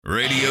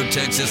Radio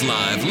Texas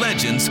Live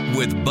Legends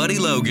with Buddy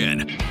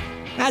Logan.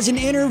 As an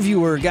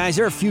interviewer, guys,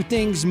 there are a few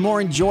things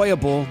more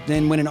enjoyable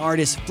than when an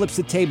artist flips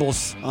the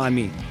tables on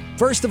me.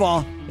 First of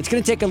all, it's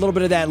going to take a little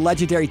bit of that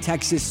legendary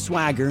Texas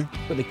swagger,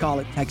 what they call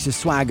it, Texas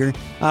swagger,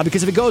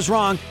 because if it goes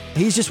wrong,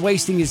 he's just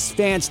wasting his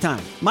fans'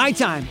 time, my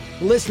time,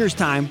 the listeners'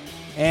 time,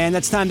 and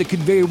that's time that could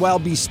very well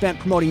be spent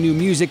promoting new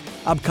music,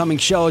 upcoming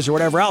shows, or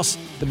whatever else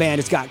the band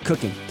has got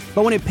cooking.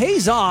 But when it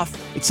pays off,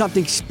 it's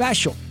something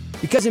special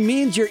because it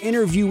means your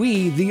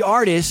interviewee, the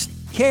artist,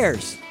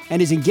 cares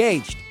and is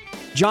engaged.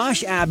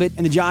 Josh Abbott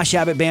and the Josh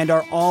Abbott Band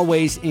are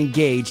always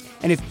engaged.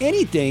 And if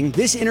anything,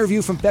 this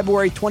interview from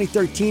February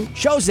 2013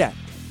 shows that.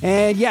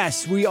 And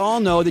yes, we all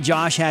know that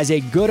Josh has a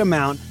good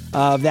amount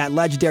of that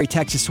legendary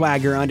Texas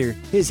swagger under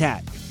his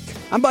hat.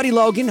 I'm Buddy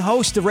Logan,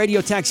 host of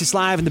Radio Texas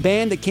Live, and the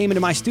band that came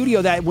into my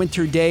studio that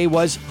winter day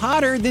was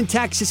hotter than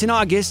Texas in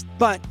August,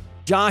 but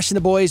Josh and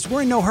the boys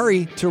were in no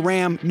hurry to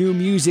ram new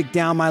music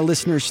down my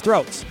listeners'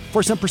 throats.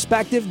 For some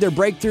perspective, their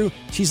breakthrough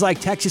She's Like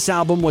Texas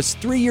album was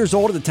 3 years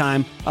old at the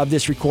time of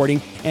this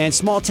recording, and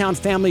Small Town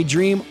Family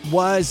Dream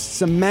was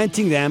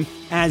cementing them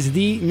as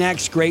the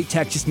next great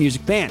Texas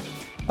music band.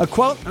 A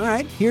quote, all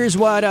right, here's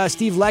what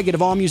Steve Leggett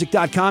of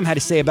AllMusic.com had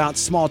to say about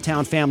Small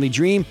Town Family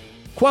Dream.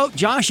 Quote,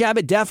 Josh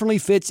Abbott definitely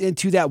fits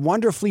into that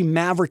wonderfully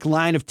maverick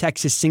line of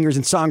Texas singers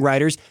and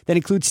songwriters that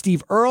includes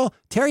Steve Earle,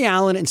 Terry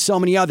Allen, and so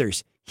many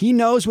others. He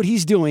knows what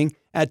he's doing.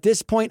 At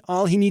this point,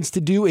 all he needs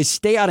to do is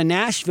stay out of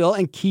Nashville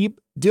and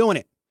keep doing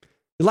it.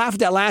 You laugh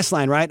at that last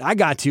line, right? I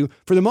got to.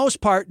 For the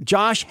most part,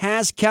 Josh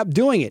has kept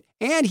doing it,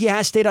 and he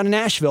has stayed out of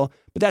Nashville,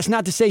 but that's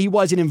not to say he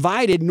wasn't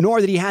invited, nor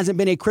that he hasn't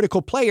been a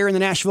critical player in the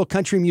Nashville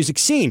country music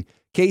scene.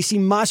 Casey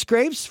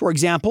Musgraves, for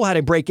example, had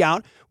a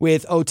breakout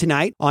with Oh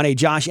Tonight on a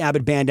Josh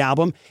Abbott Band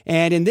album.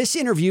 And in this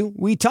interview,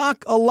 we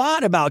talk a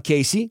lot about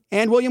Casey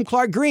and William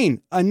Clark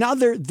Green,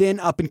 another then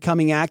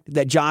up-and-coming act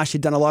that Josh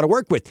had done a lot of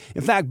work with.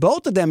 In fact,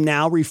 both of them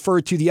now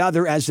refer to the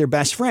other as their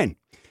best friend.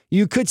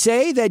 You could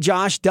say that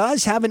Josh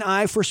does have an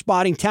eye for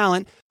spotting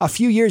talent. A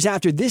few years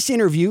after this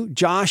interview,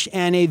 Josh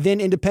and a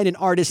then independent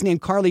artist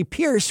named Carly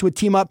Pearce would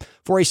team up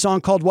for a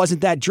song called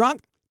Wasn't That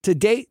Drunk? To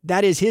date,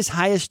 that is his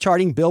highest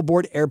charting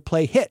Billboard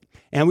airplay hit.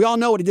 And we all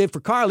know what he did for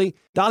Carly.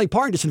 Dolly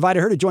Parton just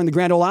invited her to join the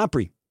Grand Ole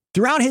Opry.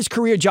 Throughout his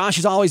career, Josh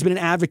has always been an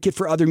advocate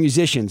for other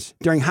musicians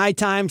during high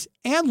times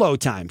and low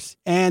times.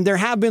 And there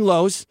have been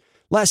lows.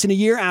 Less than a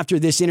year after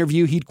this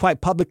interview, he'd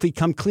quite publicly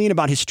come clean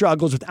about his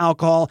struggles with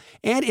alcohol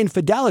and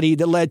infidelity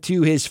that led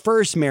to his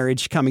first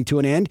marriage coming to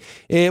an end.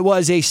 It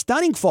was a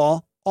stunning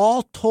fall,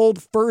 all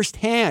told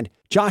firsthand.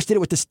 Josh did it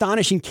with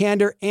astonishing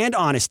candor and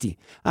honesty.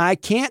 I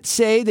can't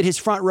say that his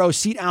Front Row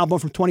Seat album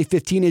from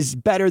 2015 is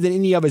better than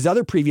any of his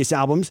other previous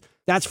albums.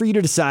 That's for you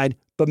to decide,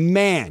 but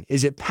man,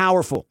 is it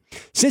powerful.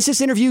 Since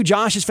this interview,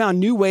 Josh has found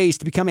new ways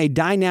to become a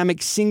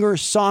dynamic singer,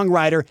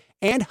 songwriter,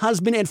 and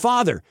husband and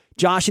father.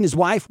 Josh and his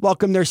wife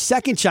welcomed their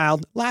second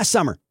child last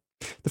summer.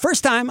 The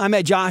first time I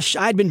met Josh,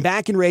 I'd been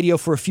back in radio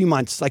for a few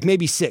months, like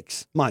maybe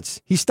 6 months.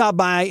 He stopped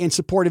by in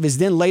support of his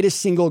then latest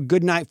single,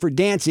 Good Night for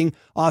Dancing,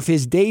 off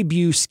his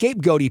debut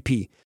Scapegoat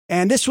EP.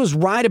 And this was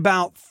right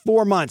about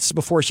 4 months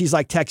before She's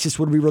Like Texas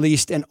would be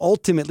released and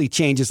ultimately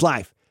change his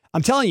life.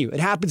 I'm telling you, it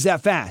happens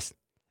that fast.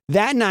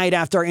 That night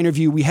after our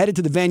interview, we headed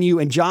to the venue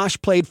and Josh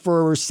played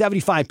for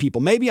 75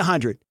 people, maybe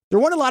 100. There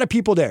weren't a lot of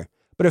people there.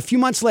 But a few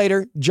months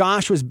later,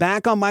 Josh was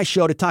back on my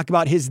show to talk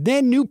about his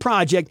then new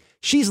project,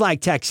 She's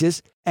Like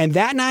Texas. And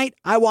that night,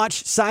 I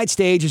watched side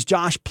stage as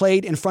Josh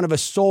played in front of a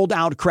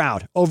sold-out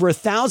crowd. Over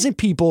 1,000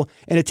 people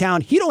in a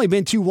town he'd only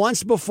been to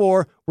once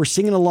before were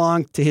singing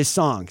along to his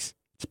songs.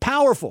 It's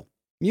powerful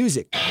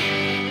music.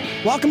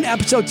 Welcome to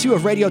episode 2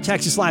 of Radio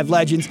Texas Live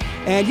Legends.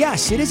 And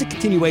yes, it is a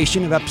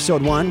continuation of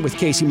episode 1 with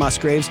Casey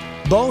Musgraves.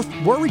 Both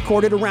were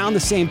recorded around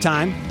the same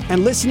time.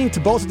 And listening to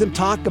both of them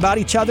talk about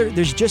each other,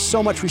 there's just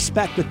so much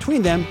respect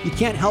between them. You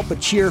can't help but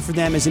cheer for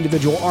them as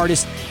individual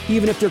artists,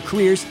 even if their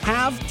careers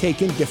have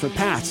taken different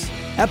paths.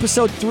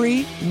 Episode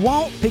 3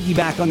 won't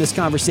piggyback on this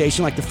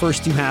conversation like the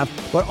first 2 have,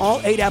 but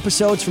all 8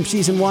 episodes from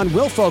season 1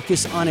 will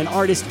focus on an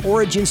artist's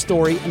origin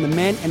story and the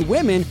men and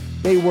women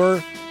they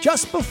were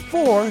just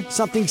before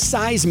something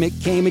seismic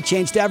came and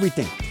changed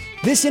everything.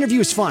 This interview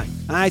is fun.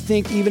 I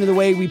think even in the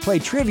way we play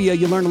trivia,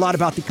 you learn a lot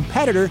about the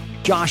competitor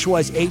Josh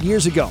was 8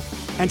 years ago,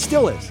 and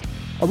still is.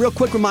 A real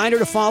quick reminder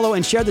to follow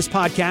and share this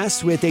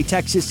podcast with a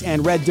Texas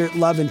and Red Dirt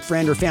loving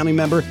friend or family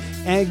member,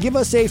 and give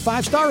us a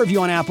 5-star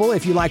review on Apple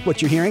if you like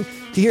what you're hearing.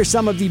 To hear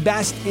some of the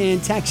best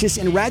in Texas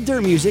and Red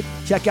Dirt music,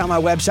 check out my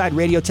website,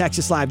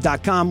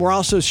 RadioTexasLive.com. We're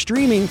also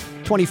streaming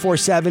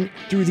 24/7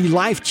 through the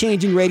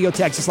life-changing Radio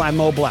Texas Live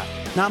mobile app.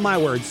 Not my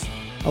words,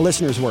 a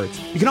listener's words.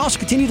 You can also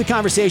continue the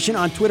conversation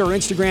on Twitter or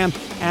Instagram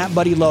at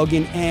Buddy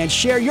Logan and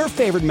share your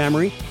favorite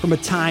memory from a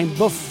time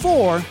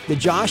before the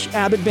Josh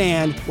Abbott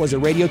Band was a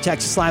Radio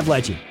Texas Live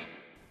legend.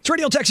 It's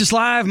Radio Texas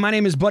Live. My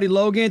name is Buddy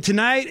Logan.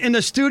 Tonight in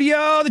the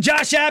studio, the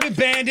Josh Abbott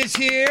Band is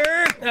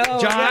here.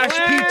 Oh, Josh,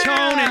 yeah. Pete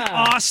Tone, and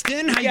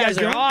Austin. How you guys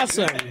doing? Are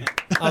awesome.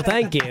 Oh,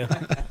 thank you.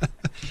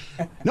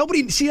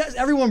 Nobody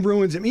everyone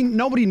ruins it. I mean,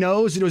 nobody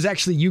knows it was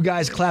actually you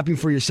guys clapping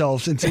for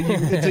yourselves until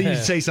you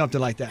say something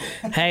like that.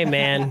 Hey,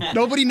 man.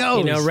 Nobody knows.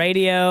 You know,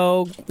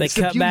 radio, they It's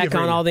the cut beauty back of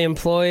on radio. all the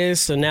employees,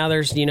 so now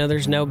there's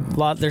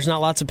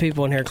not lots of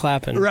people in here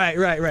clapping. Right.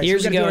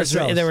 Years So we gotta ago, do it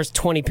ourselves. there was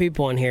 20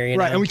 people in here, you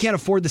know. Right, and we can't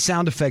afford the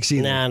sound effects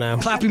either. Nah, no.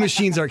 Clapping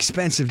machines are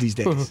expensive these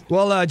days.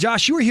 Well,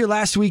 Josh, you were here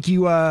last week.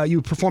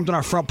 You performed on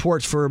our front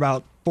porch for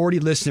about 40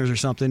 listeners or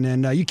something,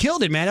 and you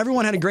killed it, man.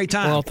 Everyone had a great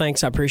time. Well,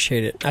 thanks. I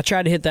appreciate it. I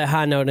tried to hit that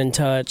high note in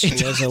touch. And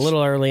it was a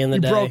little early in the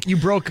day. You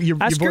broke your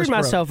I voice screwed broke.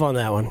 myself on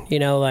that one. You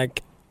know,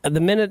 like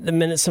the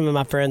minute some of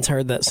my friends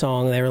heard that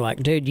song, they were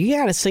like, "Dude, you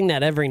got to sing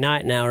that every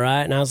night now,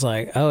 right?" And I was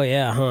like, "Oh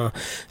yeah, huh?"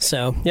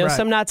 So you know, Right.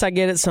 some nights I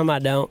get it, some I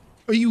don't.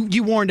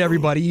 You warned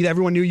everybody.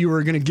 Everyone knew you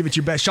were going to give it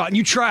your best shot, and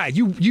you tried.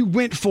 You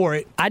went for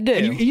it. I do.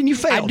 And you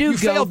failed. I do You go-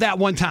 failed that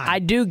one time. I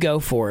do go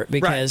for it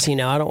because you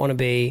know I don't want to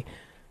be.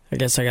 I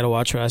guess I got to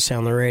watch what I say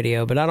on the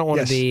radio, but I don't want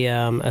Yes. to be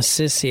a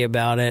sissy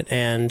about it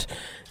and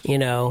you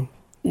know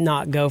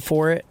not go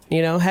for it.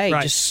 You know, hey,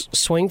 Right. just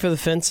swing for the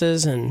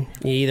fences, and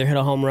you either hit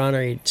a home run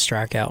or you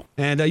strike out.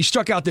 And you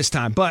struck out this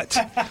time, but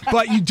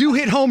you do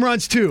hit home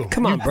runs too.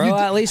 Come on, bro.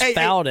 I at least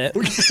fouled it.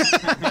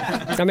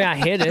 I mean, I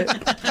hit it.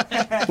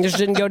 Just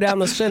didn't go down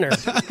the center.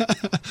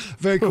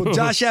 Very cool.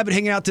 Josh Abbott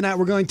hanging out tonight.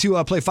 We're going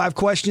to play 5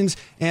 questions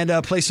and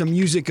play some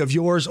music of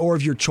yours or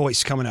of your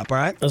choice coming up. All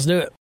right. Let's do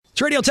it.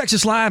 It's Radio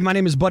Texas Live. My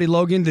name is Buddy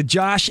Logan. The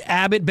Josh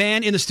Abbott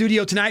Band in the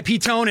studio tonight.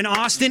 P-Tone and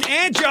Austin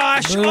and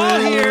Josh all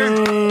here.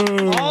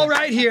 All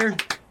right here.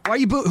 Why are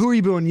you who are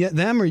you booing?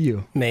 Them or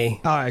you? Me.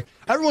 All right.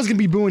 Everyone's going to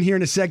be booing here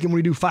in a second when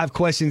we do 5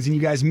 questions and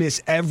you guys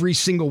miss every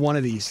single one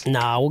of these.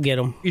 Nah, we'll get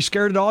them. You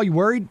scared at all? You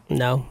worried?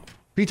 No.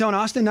 P-Tone,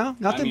 Austin? No? I'm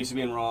Nothing? used to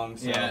being wrong.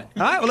 So. Yeah.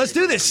 All right, well, let's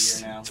do this.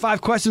 Here now. It's 5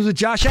 questions with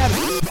Josh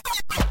Abbott.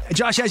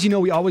 Josh, as you know,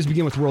 we always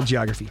begin with world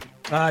geography.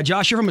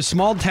 Josh, you're from a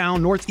small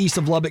town northeast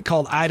of Lubbock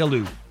called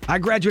Idalou. I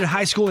graduated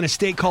high school in a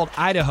state called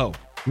Idaho.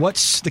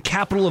 What's the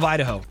capital of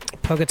Idaho?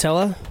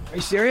 Pocatello? Are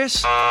you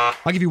serious?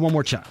 I'll give you one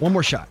more shot. One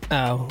more shot.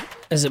 Oh.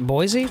 Is it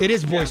Boise? It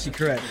is Boise,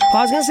 correct. Well,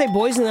 I was going to say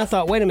Boise, and I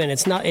thought, wait a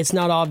minute, it's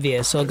not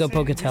obvious, so I'll go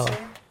Pocatello.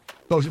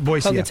 Boise.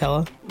 Yeah.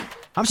 Pocatello.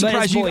 I'm But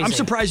it's Boise.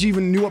 surprised you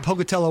even knew what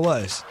Pocatello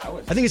was.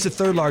 I think it's the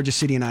 3rd largest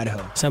city in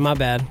Idaho. So my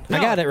bad. I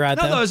got it right,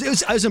 No, though.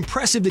 it was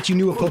impressive that you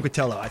knew of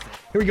Pocatello, I think.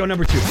 Here we go,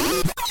 number 2.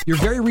 Your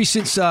very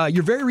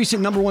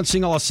recent number 1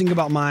 single, I'll Sing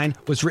About Mine,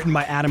 was written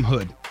by Adam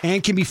Hood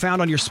and can be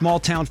found on your Small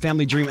Town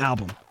Family Dream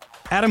album.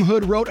 Adam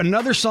Hood wrote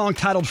another song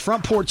titled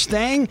Front Porch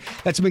Thang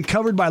that's been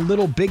covered by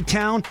Little Big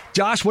Town.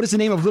 Josh, what is the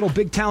name of Little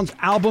Big Town's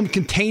album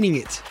containing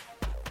it?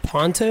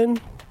 Pontoon?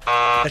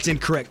 That's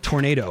incorrect.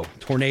 Tornado.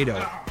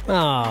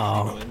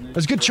 Oh. That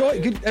was a good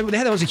choice.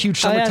 That was a huge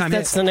summertime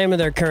that's hit. the name of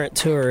their current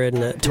tour,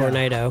 isn't it?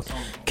 Tornado.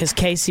 Because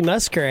Casey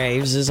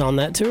Musgraves is on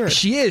that tour.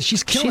 She is.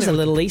 She's killing She's it. a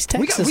little East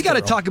Texas We got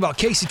to girl. talk about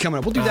Casey coming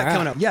up. We'll do that All right.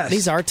 coming up. Yes.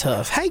 These are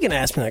tough. How you going to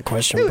ask me that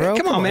question, Dude, bro?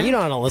 come on, man. You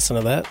don't want to listen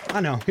to that. I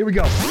know. Here we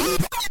go.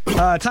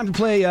 Time to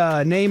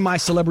play Name My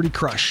Celebrity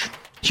Crush.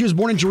 She was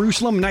born in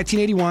Jerusalem in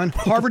 1981,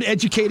 Harvard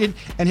educated,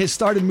 and has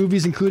starred in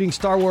movies including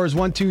Star Wars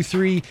 1, 2,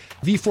 3,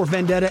 V for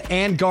Vendetta,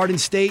 and Garden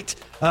State.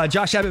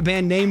 Josh Abbott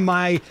Band, Name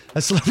My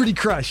Celebrity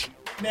Crush.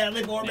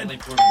 Natalie Portman.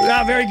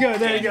 Ah, very good.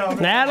 There you go.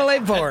 Natalie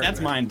Portman. That's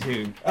mine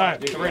too. All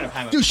right. Dude, we're gonna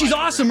have a Dude, she's fight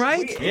awesome, over it.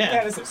 right?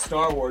 Yeah. This is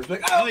Star Wars.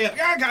 Like, Oh yeah,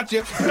 I got you.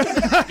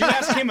 You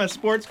ask him a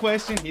sports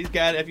question, he's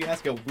got it. If you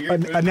ask a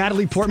weird, A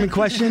Natalie Portman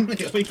question.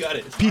 we got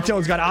it.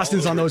 P-Tone's got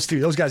Austin's on those two.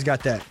 Those guys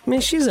got that. I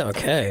mean, she's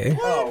okay.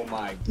 oh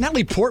my.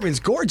 Natalie Portman's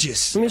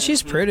gorgeous. I mean,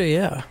 she's pretty,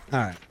 yeah.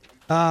 All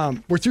right.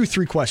 We're through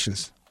 3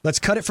 questions. Let's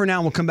cut it for now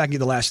and we'll come back and get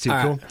the last 2.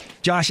 All Cool? right.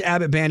 Josh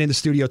Abbott Band in the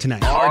studio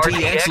tonight.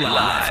 RTX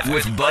Live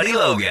with Buddy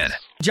Logan.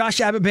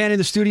 Josh Abbott Band in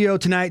the studio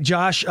tonight.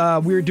 Josh,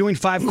 we're doing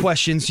 5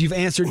 questions. You've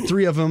answered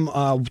 3 of them,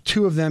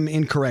 2 of them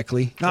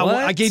incorrectly. Well, What?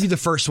 I gave you the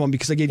first one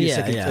because I gave you Yeah, a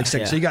second. yeah, second.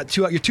 yeah. So you got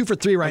 2. You're 2 for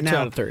 3 right I'm now. 2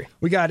 out of 3.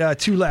 We got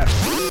 2 left.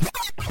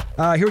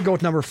 Here we go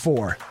with number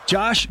 4.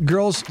 Josh,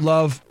 girls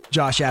love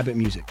Josh Abbott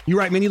music. You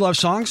write many love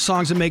songs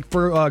that make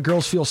for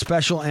girls feel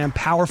special and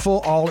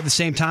powerful all at the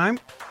same time.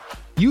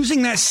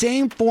 Using that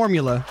same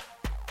formula,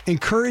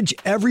 encourage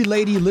every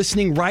lady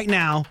listening right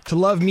now to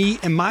love me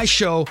and my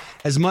show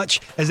as much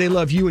as they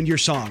love you and your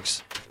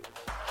songs.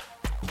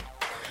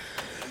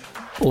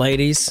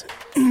 Ladies,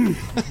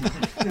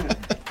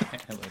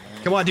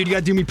 Come on, dude, you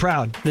gotta do me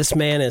proud. this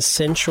man is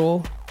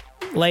sensual.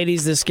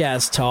 Ladies, this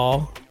guy's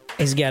tall.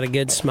 He's got a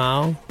good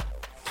smile.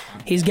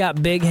 He's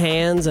got big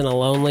hands and a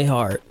lonely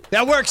heart.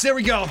 That works. There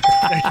we go.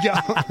 There you go.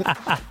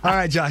 All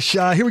right, Josh.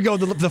 Here we go.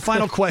 The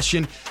final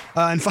question.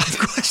 And 5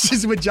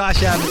 questions with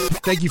Josh Abbott.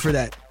 Thank you for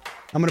that.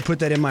 I'm going to put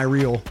that in my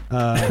reel.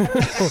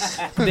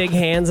 Big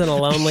hands and a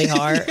lonely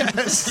heart.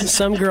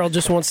 Some girl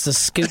just wants to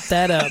scoop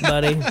that up,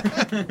 buddy.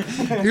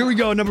 Here we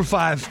go. Number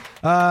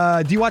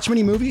 5. Do you watch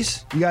many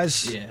movies? You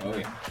guys? Yeah. Oh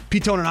yeah.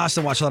 P-Tone and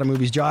Austin watch a lot of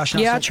movies. Josh?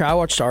 Yeah, Austin? I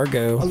watched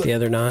Argo the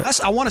other night.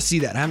 I want to see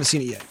that. I haven't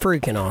seen it yet.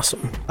 Freaking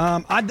awesome.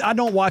 I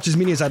don't watch as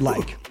many as I'd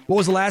like. What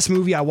was the last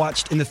movie I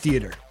watched in the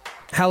theater?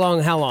 How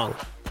long?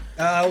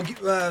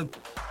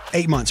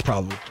 8 months,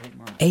 probably.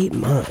 8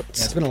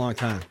 months. It's been a long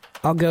time.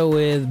 I'll go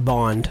with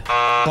Bond.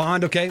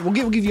 Bond, okay. We'll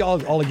give you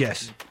all a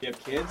guess. You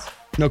have kids?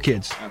 No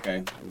kids.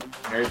 Okay.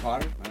 Harry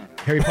Potter? I don't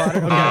know. Harry Potter?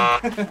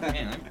 Okay.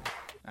 Man,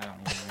 I don't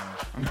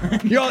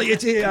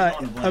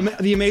even know.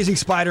 The Amazing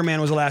Spider-Man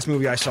was the last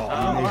movie I saw.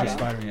 The Amazing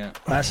Spider-Man. Yeah.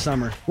 Last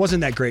summer.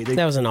 Wasn't that great.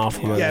 That was an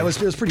awful movie. Yeah, it was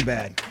pretty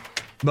bad.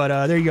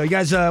 But there you go. You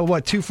guys,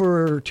 what, 3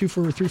 for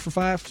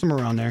 5? Somewhere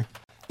around there.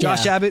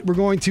 Josh Yeah. Abbott, we're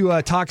going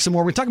to talk some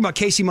more. We're talking about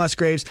Casey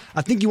Musgraves.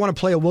 I think you want to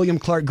play a William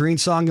Clark Green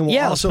song, and we'll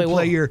let's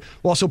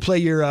also play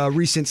your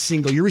recent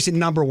single, your recent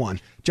number one.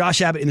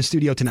 Josh Abbott in the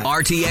studio tonight.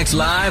 RTX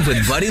Live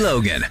with Buddy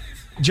Logan.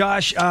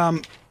 Josh,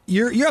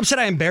 you're upset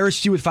I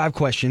embarrassed you with 5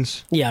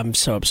 questions. Yeah, I'm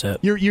so upset.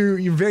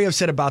 You're very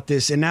upset about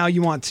this, and now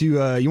you want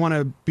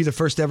to be the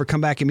first to ever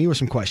come back at me with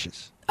some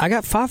questions. I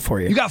got 5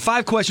 for you. You got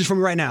 5 questions for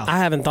me right now. I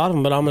haven't thought of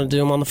them, but I'm going to do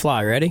them on the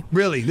fly. Ready?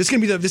 Really? This is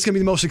gonna be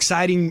the most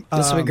exciting.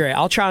 This will be great.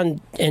 I'll try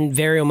and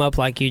vary them up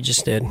like you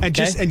just did. And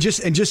okay?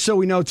 just so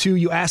we know too,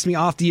 you asked me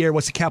off the air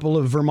what's the capital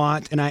of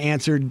Vermont, and I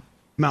answered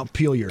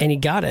Montpelier. And he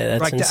got it.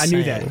 That's Right, insane. I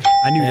knew that.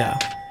 I knew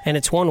that. And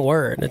it's one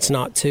word. It's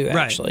not two,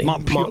 actually. Right.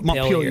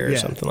 Montpelier or yeah.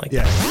 something like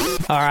Yeah.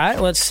 that. All right,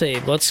 let's see.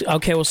 We'll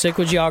stick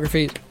with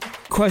geography.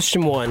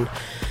 Question 1.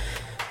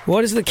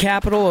 What is the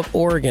capital of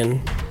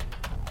Oregon?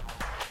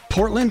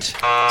 Portland?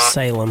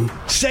 Salem.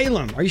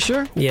 Salem. Are you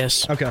sure?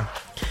 Yes. Okay. All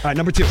right,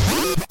 number 2.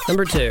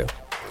 Number 2.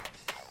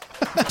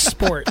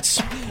 Sports.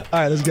 All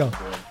right, let's go.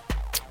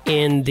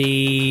 In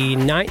the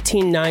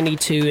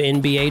 1992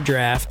 NBA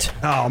draft,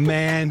 Oh,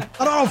 man.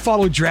 I don't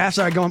follow drafts.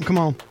 All right, go on. Come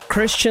on.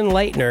 Christian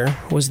Laettner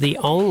was the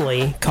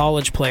only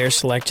college player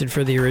selected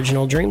for the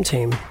original Dream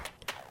Team.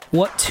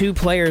 What 2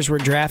 players were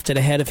drafted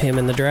ahead of him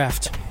in the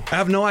draft? I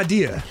have no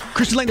idea.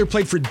 Christian Laettner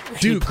played for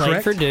Duke, played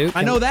correct? for Duke.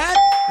 I know that.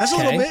 That's a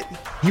little Okay. bit.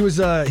 He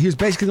was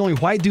basically the only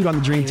white dude on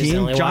the Dream was the Team.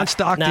 only John white-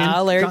 Stockton.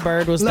 Nah, Larry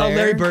Bird was No, there.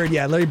 Larry Bird.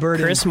 Yeah, Larry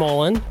Bird. Chris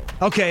Mullen.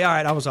 Okay, all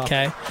right. I was off.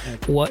 Okay.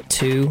 What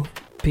 2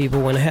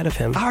 people went ahead of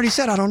him? I already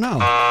said I don't know.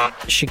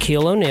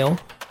 Shaquille O'Neal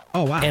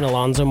Oh, wow. and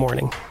Alonzo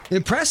Mourning.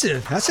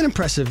 Impressive. That's an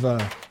impressive. I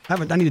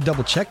need to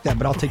double check that,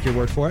 but I'll take your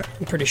word for it.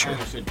 I'm pretty sure.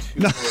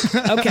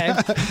 Okay.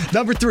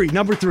 Number 3.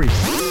 Number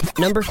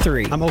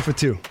 3. I'm 0 for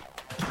 2.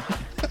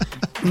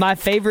 My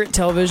favorite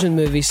television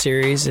movie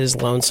series is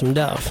Lonesome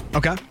Dove.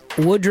 Okay.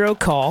 Woodrow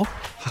Call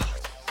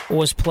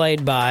was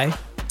played by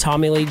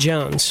Tommy Lee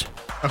Jones.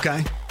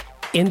 Okay.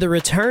 In The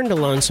Return to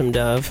Lonesome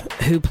Dove,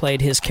 who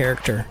played his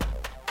character?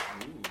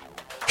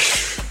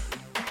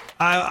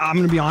 I'm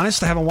going to be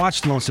honest. I haven't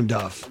watched Lonesome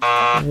Dove.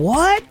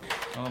 What?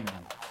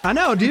 I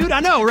know, dude.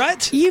 I know,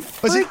 right? You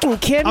Was it- freaking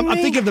kidding I'm me?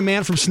 thinking of the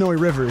man from Snowy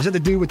River. Is that the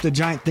dude with the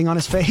giant thing on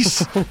his face?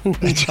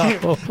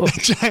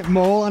 the giant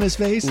mole on his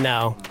face?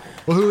 No.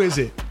 Well, who is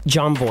it?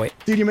 John Voight.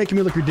 Dude, you're making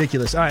me look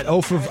ridiculous. All right,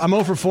 I'm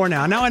 0 for 4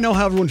 now. Now I know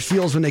how everyone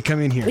feels when they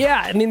come in here.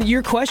 Yeah, I mean,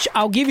 your question,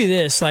 I'll give you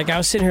this. Like, I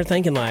was sitting here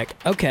thinking, like,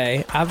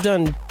 okay, I've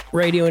done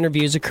radio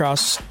interviews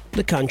across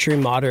the country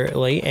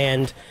moderately,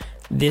 and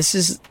this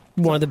is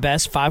one of the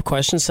best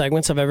 5-question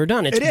segments I've ever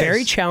done. It's It is.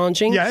 very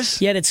challenging.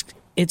 Yes. Yet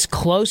it's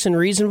close and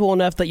reasonable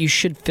enough that you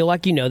should feel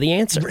like you know the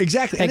answer.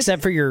 Exactly. And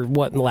Except for your, in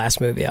the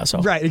last movie I saw.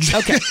 Right,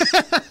 exactly.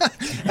 Okay.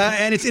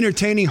 And it's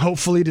entertaining,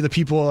 hopefully, to the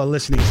people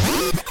listening.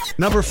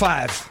 Number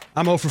 5.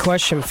 I'm 0 for 4.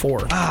 Question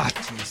 4. Ah,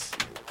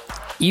 jeez.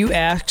 You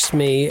asked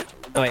me.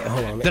 Oh, wait,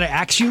 hold on. Did I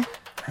ask you?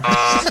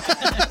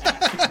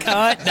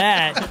 Cut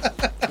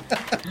that.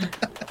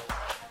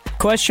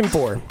 Question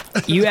 4.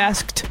 You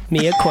asked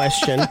me a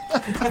question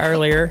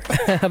earlier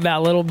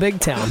about Little Big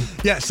Town.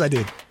 Yes, I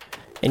did.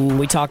 And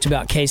we talked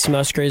about Casey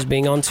Musgraves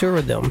being on tour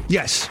with them.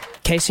 Yes.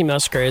 Casey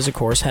Musgraves, of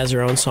course, has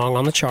her own song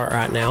on the chart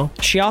right now.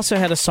 She also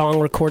had a song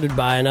recorded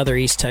by another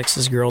East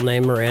Texas girl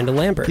named Miranda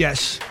Lambert.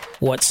 Yes.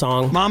 What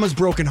song? Mama's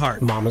Broken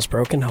Heart. Mama's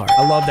Broken Heart.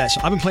 I love that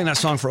song. I've been playing that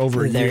song for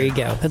over a year. There you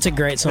go. That's a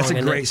great song. That's a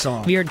isn't great it? song.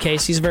 Have you heard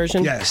Casey's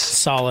version? Yes.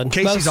 Solid.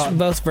 Casey's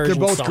both versions.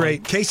 They're both solid.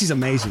 great. Casey's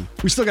amazing.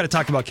 We still got to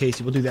talk about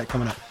Casey. We'll do that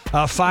coming up.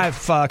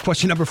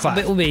 Question number 5.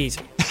 It will be easy.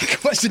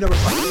 Question number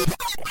 5.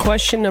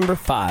 Question number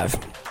 5.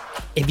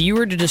 If you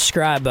were to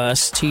describe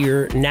us to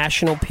your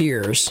national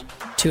peers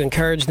to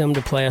encourage them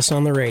to play us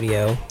on the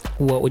radio,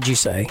 what would you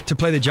say? To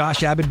play the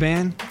Josh Abbott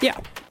Band, Yeah.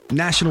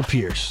 national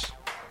peers.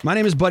 My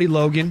name is Buddy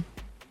Logan.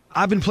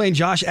 I've been playing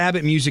Josh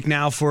Abbott music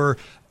now for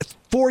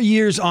 4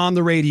 years on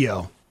the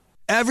radio.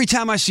 Every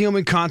time I see them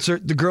in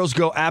concert, the girls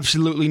go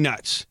absolutely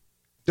nuts.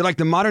 They're like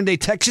the modern day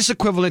Texas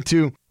equivalent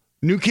to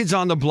New Kids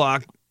on the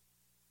Block,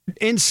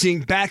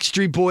 NSYNC,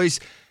 Backstreet Boys,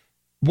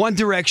 One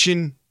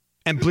Direction,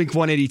 and Blink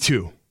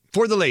 182.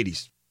 For the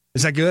ladies.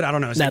 Is that good? I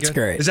don't know. Is that That's good?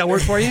 great. Does that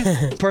work for you?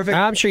 Perfect.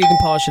 I'm sure you can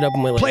polish it up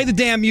when we leave. Play the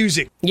damn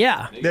music.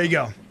 Yeah. There you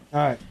go. All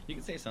right. You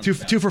can say something.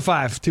 Two for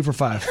five. 2 for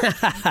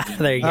 5.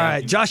 There you go. All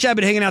right. Josh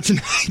Abbott hanging out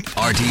tonight.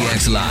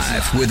 RTX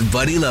Live with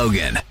Buddy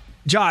Logan.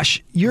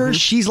 Josh, your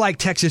She's Like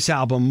Texas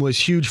album was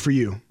huge for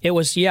you. It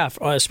was, yeah,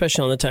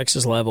 especially on the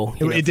Texas level.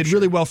 It did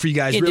really well for you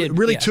guys. It Really, did,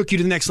 really yeah. took you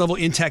to the next level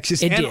in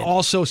Texas, It and did.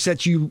 also set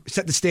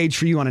the stage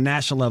for you on a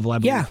national level. I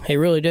believe. Yeah, it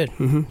really did.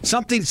 Mm-hmm.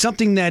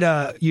 Something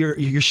that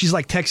your She's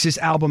Like Texas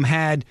album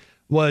had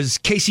was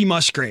Casey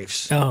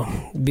Musgraves.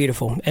 Oh,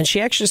 beautiful. And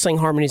she actually sang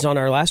harmonies on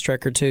our last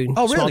record, too.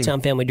 Oh, really? Small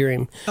Town Family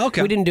Dream.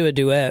 Okay. We didn't do a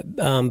duet,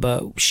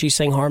 but she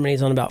sang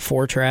harmonies on about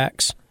 4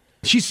 tracks.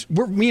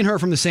 Me and her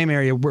from the same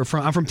area.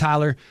 I'm from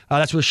Tyler.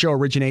 That's where the show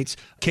originates.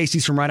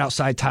 Casey's from right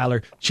outside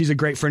Tyler. She's a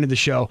great friend of the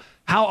show.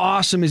 How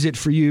awesome is it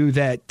for you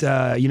that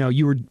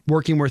you were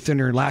working with her in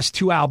her last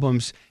 2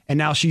 albums, and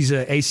now she's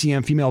a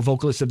ACM Female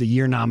Vocalist of the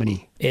Year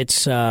nominee?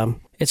 It's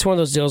one of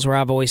those deals where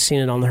I've always seen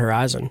it on the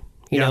horizon.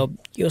 You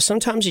know,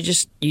 sometimes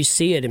you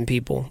see it in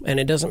people, and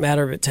it doesn't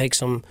matter if it takes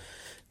them.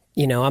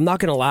 I'm not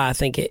going to lie. I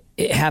think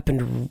it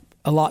happened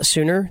a lot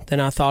sooner than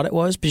I thought it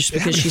was, just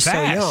because she's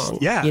fast. so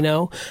young.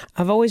 Yeah.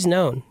 I've always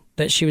known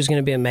that she was going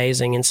to be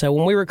amazing, and so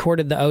when we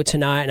recorded the "Oh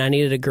Tonight" and I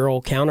needed a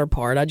girl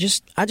counterpart, I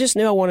just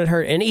knew I wanted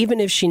her. And even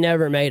if she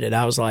never made it,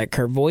 I was like,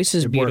 her voice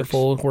is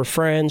beautiful. We're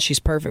friends. She's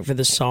perfect for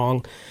this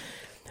song.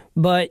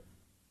 But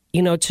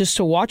just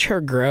to watch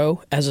her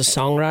grow as a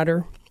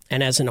songwriter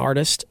and as an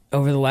artist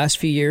over the last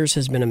few years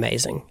has been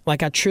amazing.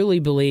 Like, I truly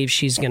believe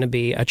she's going to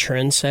be a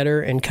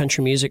trendsetter in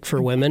country music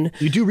for women.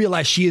 You do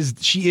realize she is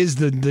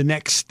the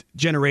next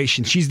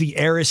generation. She's the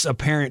heiress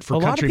apparent for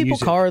country music. A lot of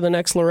people call her the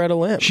next Loretta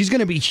Lynn. She's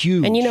going to be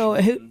huge. And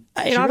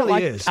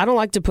I don't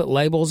like to put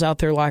labels out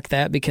there like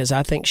that, because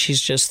I think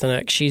she's just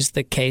she's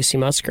the Casey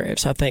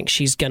Musgraves. I think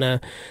she's going to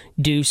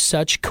do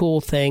such cool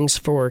things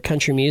for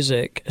country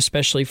music,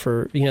 especially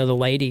for, the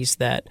ladies,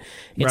 that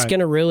it's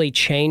going to really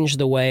change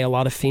the way a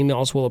lot of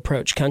females will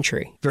approach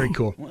country. Very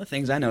cool. One of the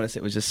things I noticed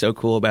that was just so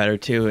cool about her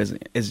too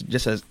is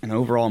just as an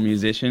overall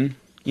musician,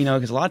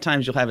 because a lot of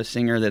times you'll have a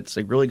singer that's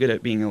like really good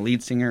at being a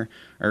lead singer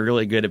or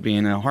really good at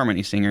being a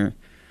harmony singer,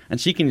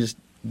 and she can just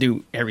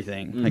do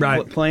everything,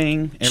 like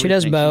playing. Everything. She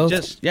does both.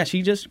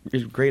 She just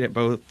is great at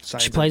both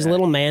sides. She plays a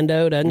little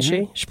mando, doesn't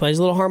she? She plays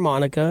a little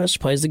harmonica. She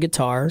plays the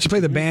guitar. She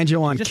played the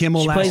banjo on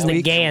Kimmel last week. She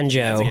plays the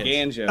ganjo.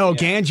 Ganjo. Oh,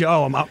 ganjo.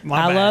 Oh, my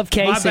I bad. love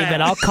Casey, but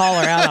I'll call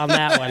her out on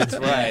that one. That's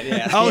right.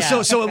 Yeah. Oh,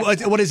 so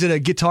what is it? A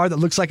guitar that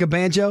looks like a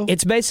banjo?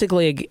 It's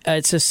basically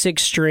it's a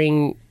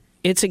 6-string.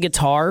 It's a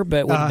guitar,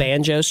 but with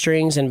banjo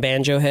strings and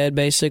banjo head,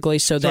 basically.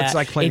 So that it's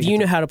like if you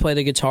know how to play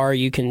the guitar,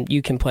 you can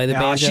play the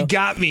banjo. She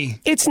got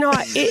me. It's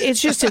not.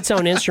 It's just its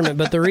own instrument.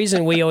 But the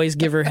reason we always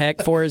give her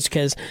heck for it is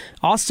because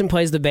Austin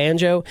plays the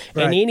banjo,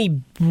 and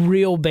any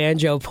real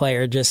banjo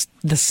player, just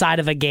the sight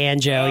of a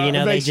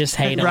ganjo, they just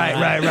hate him.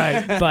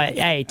 Right. But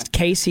hey,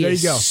 Casey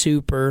is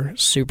super,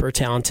 super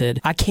talented.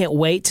 I can't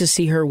wait to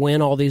see her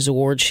win all these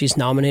awards she's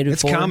nominated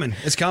for.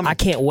 It's coming. I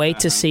can't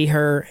wait to see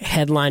her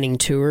headlining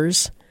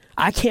tours.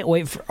 I can't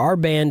wait for our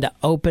band to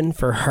open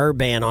for her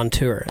band on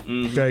tour.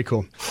 Very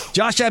cool.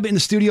 Josh Abbott in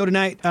the studio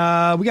tonight.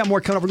 We got more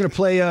coming up. We're going to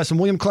play some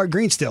William Clark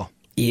Green still.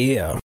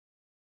 Yeah.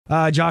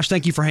 Josh,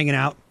 thank you for hanging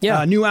out.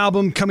 Yeah. New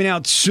album coming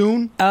out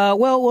soon.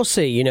 Well, we'll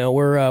see.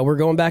 We're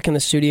going back in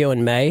the studio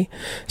in May.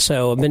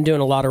 So I've been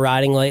doing a lot of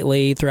writing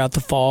lately throughout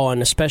the fall,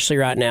 and especially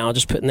right now,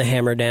 just putting the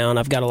hammer down.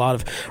 I've got a lot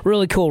of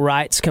really cool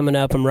writes coming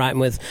up. I'm writing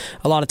with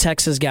a lot of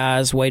Texas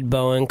guys, Wade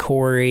Bowen,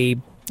 Corey,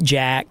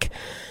 Jack.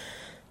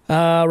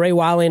 Ray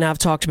Wiley and I have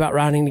talked about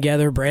writing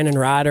together, Brandon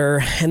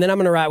Ryder, and then I'm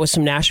going to write with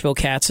some Nashville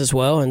cats as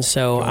well, and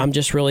so I'm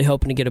just really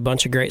hoping to get a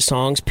bunch of great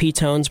songs.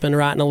 P-Tone's been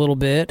writing a little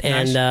bit,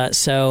 and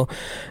so,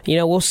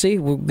 we'll see.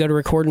 We'll go to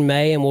record in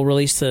May, and we'll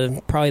release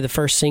probably the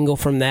first single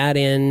from that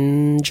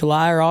in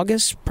July or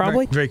August,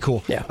 probably. Very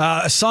cool. Yeah.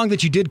 A song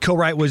that you did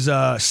co-write was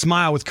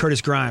Smile with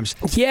Curtis Grimes.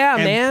 Yeah,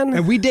 man.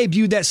 And we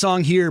debuted that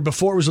song here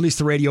before it was released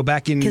to the radio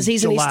back in July. Because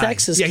he's an East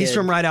Texas Yeah, kid. he's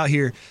from right out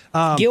here.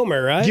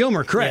 Gilmer, right?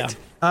 Gilmer, correct.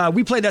 Yeah.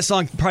 We played that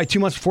song probably 2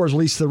 months before it was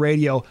released to the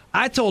radio.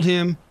 I told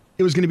him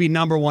it was going to be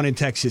 #1 in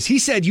Texas. He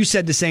said you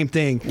said the same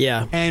thing.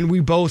 Yeah. And we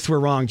both were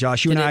wrong,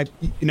 Josh. You and I,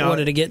 What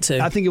did it get to?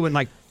 I think it went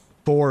like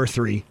 4 or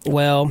 3.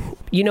 Well,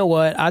 you know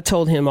what? I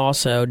told him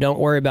also, don't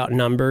worry about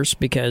numbers,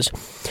 because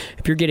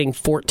if you're getting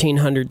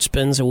 1,400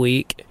 spins a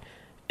week,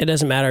 it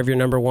doesn't matter if you're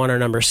 #1 or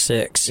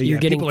 #6. Yeah, you're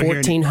getting people are hearing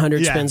it.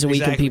 1,400 spins a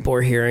week, and people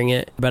are hearing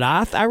it. But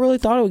I really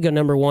thought it would go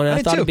 #1.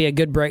 I thought it'd be a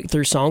good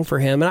breakthrough song for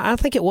him, and I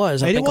think it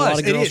was. I think a lot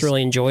of girls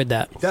really enjoyed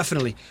that.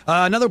 Definitely.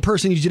 Another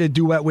person you did a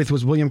duet with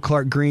was William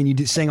Clark Green.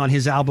 You sang on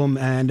his album,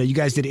 and you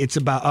guys did It's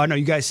About... Oh, no,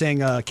 you guys sang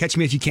Catch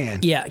Me If You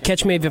Can. Yeah,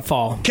 Catch Me If You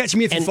Fall. Catch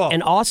Me If You Fall.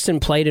 And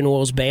Austin played in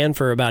Will's band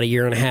for about a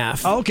year and a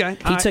half. Oh, okay.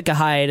 He took a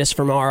hiatus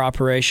from our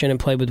operation and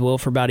played with Will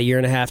for about a year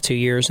and a half, 2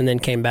 years, and then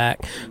came back.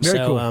 Very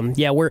cool.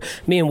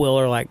 Me and Will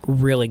are like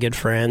really good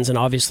friends, and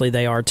obviously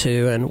they are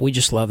too, and we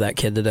just love that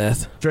kid to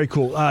death. Very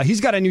cool.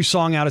 He's got a new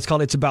song out. It's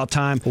called It's About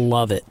Time.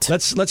 Love it.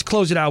 Let's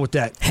close it out with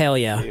that. Hell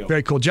yeah.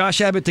 Very cool. Josh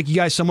Abbott, thank you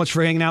guys so much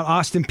for hanging out.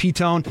 Austin,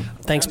 P-Tone.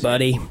 Thanks,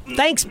 buddy.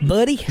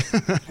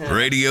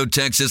 Radio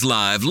Texas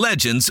Live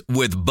Legends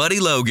with Buddy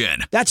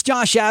Logan. That's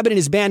Josh Abbott and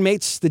his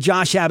bandmates, the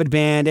Josh Abbott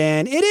Band,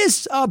 and it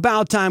is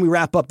about time we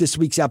wrap up this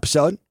week's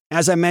episode.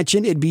 As I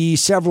mentioned, it'd be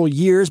several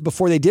years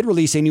before they did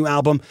release a new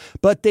album,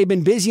 but they've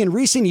been busy in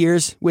recent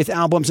years with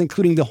albums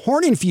including the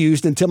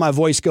horn-infused Until My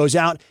Voice Goes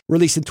Out,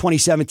 released in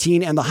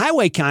 2017, and the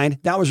Highway Kind,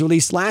 that was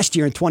released last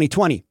year in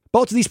 2020.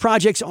 Both of these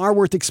projects are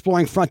worth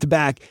exploring front to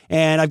back,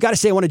 and I've got to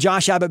say one of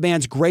Josh Abbott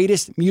Band's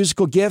greatest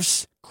musical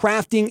gifts,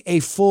 crafting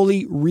a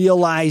fully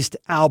realized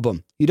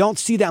album. You don't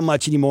see that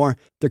much anymore.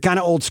 They're kind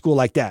of old school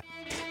like that.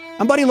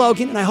 I'm Buddy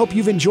Logan, and I hope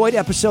you've enjoyed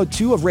episode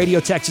 2 of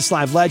Radio Texas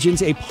Live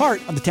Legends, a part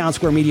of the Town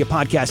Square Media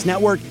Podcast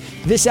Network.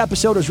 This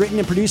episode was written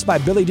and produced by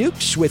Billy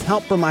Dukes with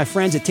help from my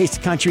friends at Taste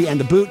of Country and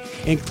The Boot,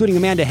 including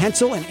Amanda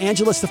Hensel and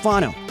Angela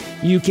Stefano.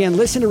 You can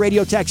listen to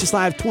Radio Texas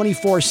Live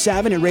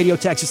 24/7 at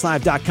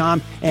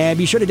radiotexaslive.com, and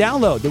be sure to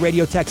download the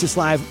Radio Texas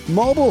Live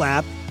mobile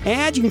app.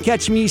 And you can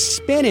catch me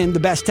spinning the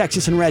best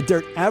Texas and Red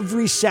Dirt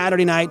every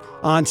Saturday night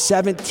on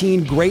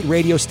 17 great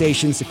radio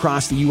stations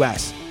across the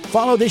U.S.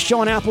 Follow this show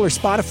on Apple or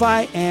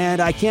Spotify, and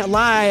I can't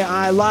lie,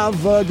 I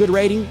love a good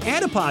rating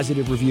and a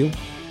positive review.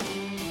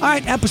 All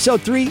right,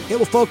 episode 3, it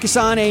will focus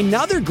on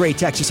another great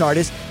Texas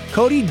artist.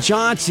 Cody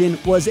Johnson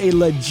was a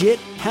legit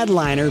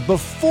headliner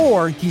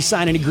before he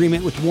signed an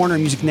agreement with Warner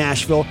Music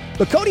Nashville,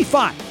 but Cody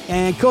fought,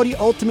 and Cody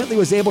ultimately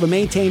was able to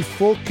maintain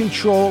full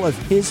control of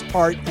his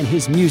art and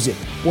his music.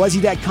 Was he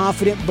that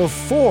confident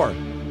before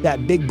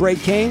that big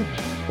break came?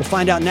 We'll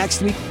find out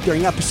next week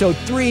during episode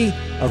 3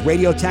 of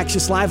Radio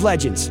Texas Live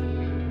Legends.